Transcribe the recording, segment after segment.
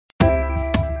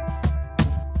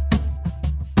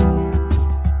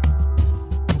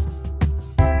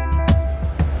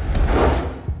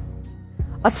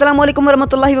अस्सलाम वालेकुम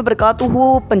वरहमतुल्लाहि वबरकातुहू।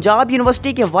 पंजाब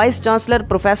यूनिवर्सिटी के वाइस चांसलर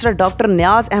प्रोफेसर डॉक्टर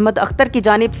नियाज़ अहमद अख्तर की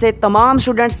जानिब से तमाम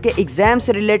स्टूडेंट्स के एग्ज़ाम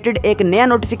से रिलेटेड एक नया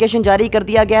नोटिफिकेशन जारी कर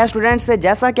दिया गया है। स्टूडेंट्स से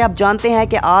जैसा कि आप जानते हैं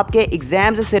कि आपके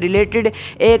एग्ज़ाम्स से रिलेटेड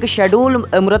एक शेड्यूल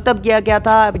मुरतब किया गया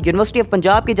था यूनिवर्सिटी ऑफ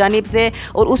पंजाब की जानिब से,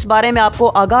 और उस बारे में आपको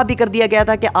आगाह भी कर दिया गया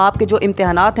था कि आपके जो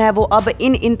इम्तहानात हैं वो अब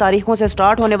इन तारीख़ों से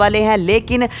स्टार्ट होने वाले हैं।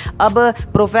 लेकिन अब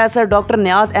प्रोफेसर डॉक्टर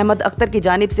नियाज़ अहमद अख्तर की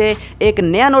जानिब से एक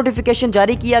नया नोटिफिकेशन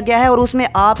जारी किया गया है और उसमें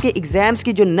आपके एग्ज़ाम्स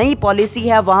की जो नई पॉलिसी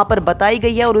है वहाँ पर बताई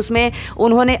गई है, और उसमें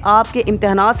उन्होंने आपके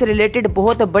इम्तहानात से रिलेटेड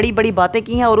बहुत बड़ी बड़ी बातें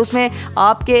की हैं, और उसमें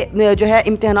आपके जो है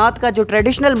इम्तहानात का जो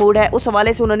ट्रेडिशनल मूड है उस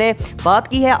हवाले से उन्होंने बात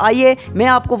की है। आइए मैं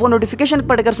आपको वो नोटिफिकेशन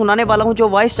पढ़कर सुनाने वाला हूँ जो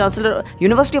vice chancellor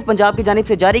university of Punjab की जानिब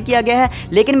से जारी किया गया है।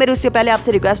 लेकिन मेरी उससे पहले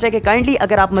आपसे रिक्वेस्ट है कि काइंडली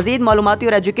अगर आप मज़ीद मालूमाती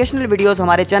और एजुकेशनल वीडियोज़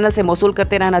हमारे चैनल से मौसूल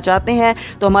करते रहना चाहते हैं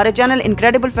तो हमारे चैनल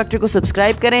इनक्रेडिबल फैक्ट्री को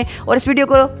सब्सक्राइब करें और इस वीडियो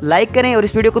को लाइक करें और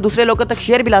इस वीडियो को दूसरे लोगों तक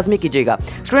शेयर भी लाजमी कीजिएगा।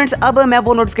 स्टूडेंट्स, अब मैं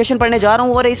वो नोटिफिकेशन पढ़ने जा रहा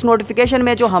हूँ और इस नोटिफिकेशन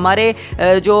में जो हमारे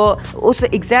जो उस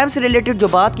एग्ज़ाम से रिलेटेड जो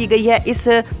बात की गई है, इस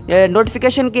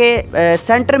नोटिफिकेशन के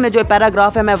सेंटर में जो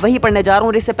पैराग्राफ है मैं वही पढ़ने जा रहा हूँ।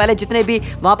 और इससे पहले जितने भी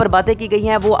वहाँ पर बातें की गई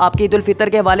हैं वो आपकी ईद उल फितर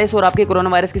के हवाले से और आपके कोरोना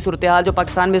वायरस की सूरत हाल जो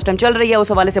पाकिस्तान में इस टाइम चल रही है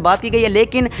उस हवाले से बात की गई है।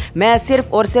 लेकिन मैं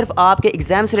सिर्फ और सिर्फ आपके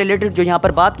एग्ज़ाम से रिलेटेड जो यहाँ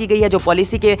पर बात की गई है, जो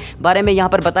पॉलिसी के बारे में यहाँ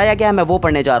पर बताया गया है, मैं वो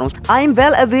पढ़ने जा रहा हूँ। I am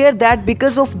well aware that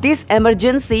because of this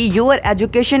emergency your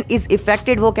education is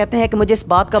affected. वो कहते हैं कि मुझे इस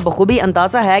बात का बखूबी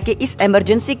अंदाज़ा है कि इस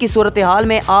एमरजेंसी की सूरत हाल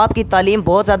में आपकी तालीम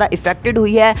बहुत ज़्यादा इफेक्टेड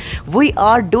हुई है। We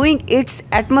are doing it's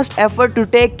एटमस्ट effort to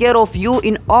take care of you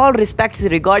in all respects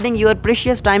regarding your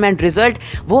precious time and result.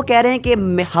 वो कह रहे हैं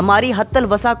कि हमारी हत्तल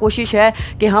वसा कोशिश है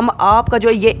कि हम आपका जो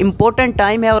ये इंपॉर्टेंट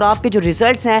टाइम है और आपके जो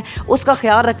रिजल्ट्स हैं उसका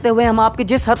ख्याल रखते हुए हम आपकी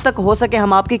जिस हद तक हो सके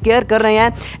हम आपकी केयर कर रहे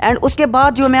हैं। एंड उसके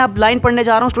बाद जो मैं अब लाइन पढ़ने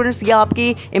जा रहा हूँ स्टूडेंट्स, यह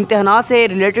आपकी इम्तहानात से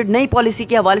रिलेटेड नई पॉलिसी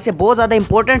के हवाले से बहुत ज़्यादा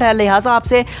इंपॉर्टेंट है। लिहाजा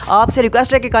आपसे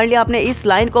रिक्वेस्ट है कि काइंडली आपने इस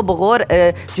लाइन को बगौर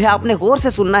जो है आपने गौर से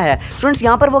सुनना है। स्टूडेंट्स,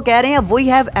 यहाँ पर वो कह रहे हैं we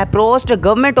have approached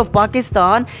government of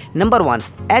Pakistan number 1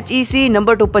 HEC,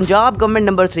 number 2 Punjab government,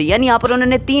 number 3, यानी यहाँ पर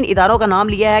उन्होंने 3 इदारों का नाम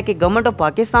लिया है कि गवर्नमेंट ऑफ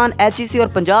पाकिस्तान, HEC और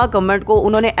पंजाब गवर्नमेंट को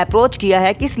उन्होंने अप्रोच किया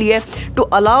है। किस लिए? To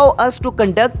allow us to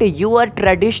conduct your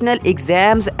traditional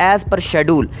exams as per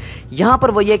schedule. यहाँ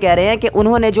पर वो ये कह रहे हैं कि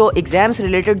उन्होंने जो एग्जाम से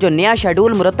रिलेटेड जो नया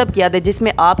शेड्यूल मुरतब किया था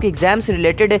जिसमें आपके एग्जाम से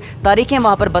रिलेटेड तारीखें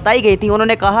वहाँ पर बताई गई थी,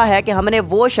 उन्होंने कहा है कि हमने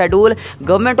वो schedule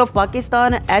government of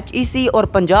Pakistan, HEC और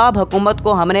पंजाब हुकूमत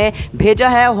को हमने भेजा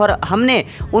है और हमने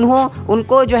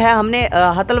उनको जो है हमने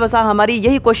हतल वसा हमारी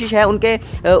यही कोशिश है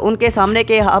उनके सामने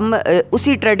कि हम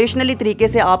उसी ट्रेडिशनली तरीके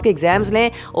से आपके एग्ज़ाम्स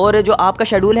लें और जो आपका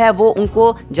शेड्यूल है वो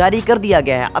उनको जारी कर दिया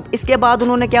गया है। अब इसके बाद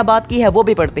उन्होंने क्या बात की है वो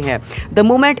भी पढ़ते हैं। The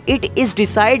moment it is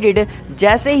decided,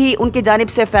 जैसे ही उनकी जानिब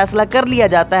से फैसला कर लिया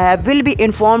जाता है, will be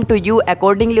inform to you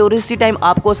accordingly, और इसी टाइम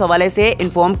आपको उस हवाले से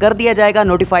इन्फॉर्म कर दिया जाएगा,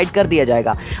 नोटिफाइड कर दिया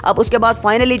जाएगा। अब उसके बाद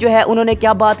फाइनली जो है उन्होंने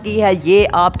क्या बात की है, ये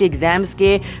आपके एग्ज़ाम्स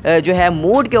के जो है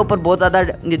मूड के ऊपर बहुत ज़्यादा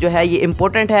जो है ये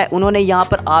इंपॉर्टेंट है। उन्होंने यहाँ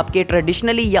पर आपके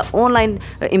ट्रेडिशनली या ऑनलाइन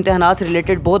इम्तहानात से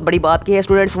रिलेटेड बहुत बड़ी बात की है।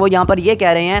 स्टूडेंट्स, वो यहाँ पर ये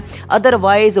कह रहे हैं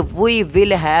otherwise we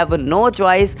will have no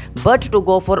choice but to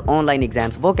go for online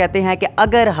exams. वो कहते हैं कि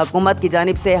अगर हुकूमत की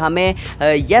जानिब से हमें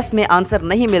यस में आंसर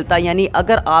नहीं मिलता, यानी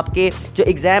अगर आपके जो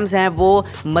एग्ज़ाम्स हैं वो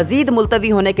मज़ीद मुलतवी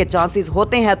होने के चांसेस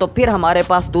होते हैं, तो फिर हमारे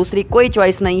पास दूसरी कोई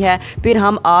चॉइस नहीं है, फिर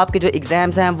हम आपके जो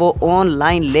एग्ज़ाम्स हैं वो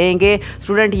ऑनलाइन लेंगे।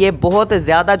 स्टूडेंट, ये बहुत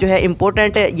ज़्यादा जो है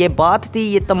इंपॉर्टेंट ये बात थी,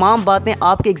 ये तमाम बातें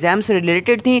आपके एग्ज़ाम से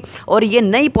रिलेटेड थी और ये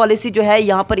नई पॉलिसी जो है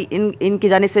यहाँ पर इनकी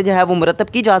जानिब से जो है वो मुरतब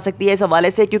की जा सकती है इस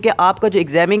हवाले से, क्योंकि आपका जो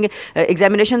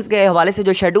एग्जामिनेशंस के हवाले से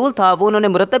जो शेड्यूल था वो उन्होंने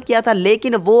मुरतब किया था।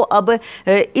 लेकिन वो अब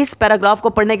इस पैराग्राफ को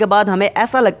पढ़ने के बाद हमें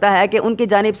ऐसा लगता है कि उनकी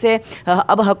जानिब से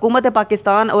अब हुकूमत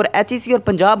पाकिस्तान और HEC और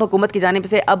पंजाब हुकूमत की जानिब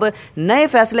से अब नए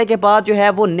फैसले के बाद जो है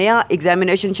वो नया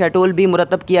एग्जामिनेशन शेड्यूल भी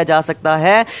मुरतब किया जा सकता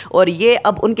है, और ये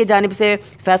अब उनकी जानिब से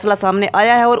फैसला सामने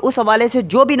आया है। और उस हवाले से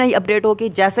जो भी नई अपडेट होगी,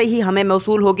 जैसे ही हमें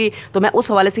मौसूल होगी तो मैं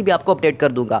उस हवाले से भी आपको अपडेट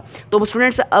कर दूंगा। तो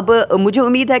स्टूडेंट्स, अब मुझे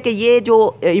उम्मीद है कि ये जो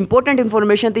इंपॉर्टेंट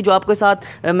इन्फॉर्मेशन थी जो आपके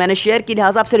साथ मैंने शेयर की,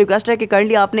 लिहाजा आपसे रिक्वेस्ट है कि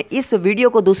काइंडली आपने इस वीडियो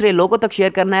को दूसरे लोगों तक शेयर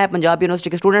करना है, पंजाब यूनिवर्सिटी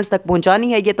के स्टूडेंट्स तक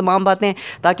पहुँचानी है ये तमाम बातें,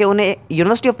 ताकि उन्हें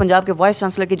यूनिवर्सिटी ऑफ पंजाब के वाइस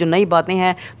चांसलर की जो नई बातें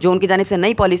हैं, जो उनकी जानिब से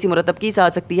नई पॉलिसी मुरतब की जा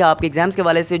सकती है आपके एग्जाम्स के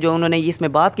हवाले से, जो उन्होंने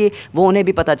इसमें बात की वो उन्हें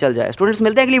भी पता चल जाए। स्टूडेंट्स,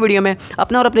 मिलते हैं अगली वीडियो में।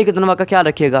 अपना और अपने के दुआ का ख्याल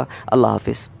रखिएगा। अल्लाह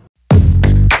हाफिज़।